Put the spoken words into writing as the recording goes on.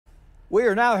We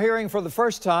are now hearing for the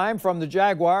first time from the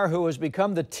Jaguar who has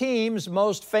become the team's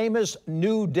most famous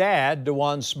new dad,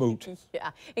 Dawuane Smoot.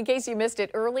 Yeah, in case you missed it,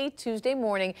 early Tuesday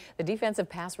morning, the defensive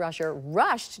pass rusher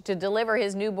rushed to deliver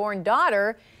his newborn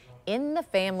daughter in the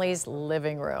family's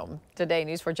living room. Today,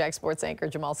 News4 Jax sports anchor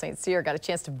Jamal St. Cyr got a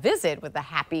chance to visit with the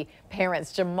happy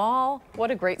parents. Jamal,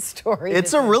 what a great story.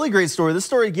 It's a really great story. This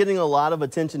story getting a lot of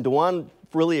attention. Dawuane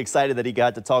really excited that he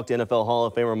got to talk to NFL Hall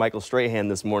of Famer Michael Strahan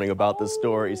this morning about this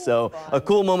story. So a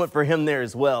cool moment for him there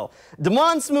as well.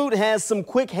 Dawuane Smoot has some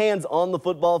quick hands on the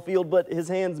football field, but his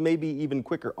hands may be even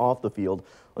quicker off the field.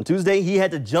 On Tuesday, he had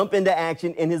to jump into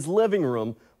action in his living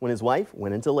room when his wife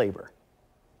went into labor.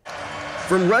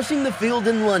 From rushing the field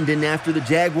in London after the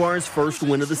Jaguars' first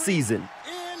win of the season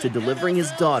to delivering his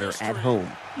daughter at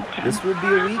home, this will be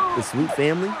a week the Smoot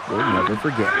family will never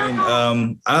forget. And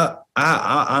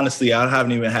I honestly, I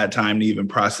haven't even had time to even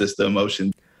process the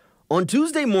emotion. On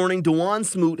Tuesday morning, Dawuane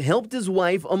Smoot helped his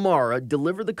wife, Amara,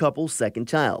 deliver the couple's second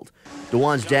child.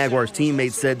 Dawuane's Jaguars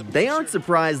teammates said they aren't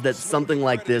surprised that something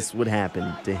like this would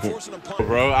happen to him.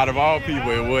 Bro, out of all people,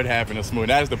 it would happen to Smoot.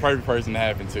 That's the perfect person to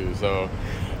happen to. So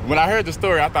when I heard the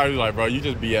story, I thought he was like, bro, you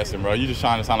just BSing, bro. You just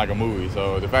trying to sound like a movie.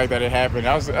 So the fact that it happened,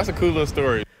 that's a cool little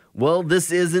story. Well,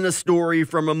 this isn't a story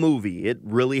from a movie. It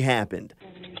really happened.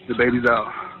 The baby's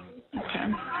out.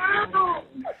 Okay.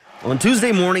 On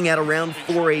Tuesday morning at around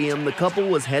 4 a.m., the couple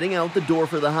was heading out the door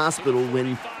for the hospital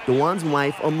when Dawuane's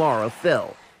wife, Amara,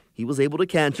 fell. He was able to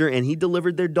catch her, and he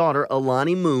delivered their daughter,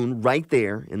 Alani Moon, right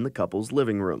there in the couple's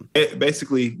living room.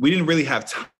 Basically, we didn't really have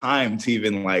time to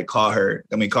even, call her.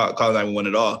 I mean, call 911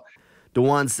 at all.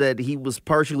 Dawuane said he was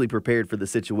partially prepared for the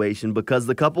situation because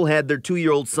the couple had their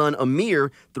 2-year-old son,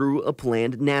 Amir, through a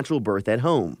planned natural birth at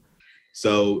home.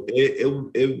 So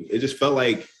it just felt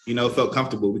like, felt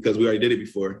comfortable because we already did it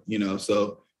before,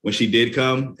 So when she did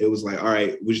come, it was like, all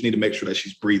right, we just need to make sure that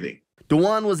she's breathing.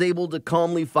 Dawuane was able to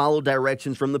calmly follow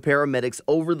directions from the paramedics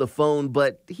over the phone,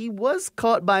 but he was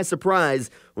caught by surprise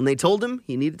when they told him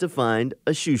he needed to find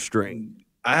a shoestring.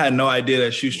 I had no idea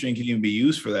that shoestring could even be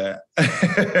used for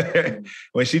that.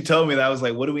 When she told me that, I was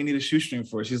like, what do we need a shoestring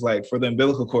for? She's like, for the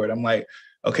umbilical cord. I'm like,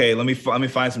 okay, let me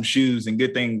find some shoes. And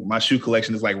good thing my shoe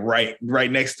collection is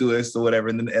right next to us or whatever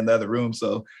in the other room.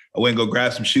 So I went and go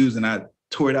grab some shoes and I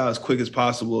tore it out as quick as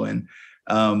possible. And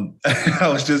I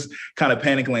was just kind of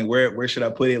panicking, like, where should I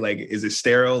put it? Like, is it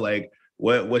sterile? Like,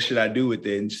 what should I do with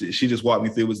it? And she just walked me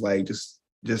through. It was like, just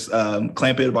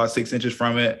clamp it about 6 inches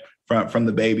from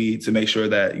the baby to make sure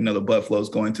that, the blood flow is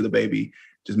going to the baby.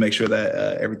 Just make sure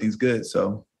that everything's good.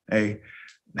 So, hey,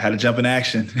 had to jump in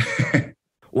action.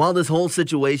 While this whole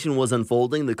situation was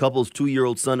unfolding, the couple's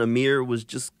 2-year-old son, Amir, was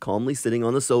just calmly sitting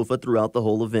on the sofa throughout the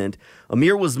whole event.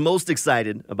 Amir was most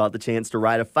excited about the chance to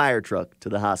ride a fire truck to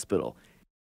the hospital.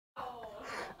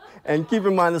 And keep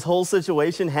in mind, this whole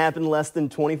situation happened less than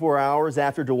 24 hours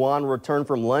after Dawuane returned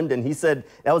from London. He said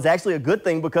that was actually a good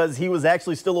thing because he was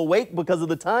actually still awake because of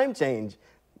the time change.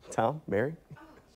 Tom, Mary?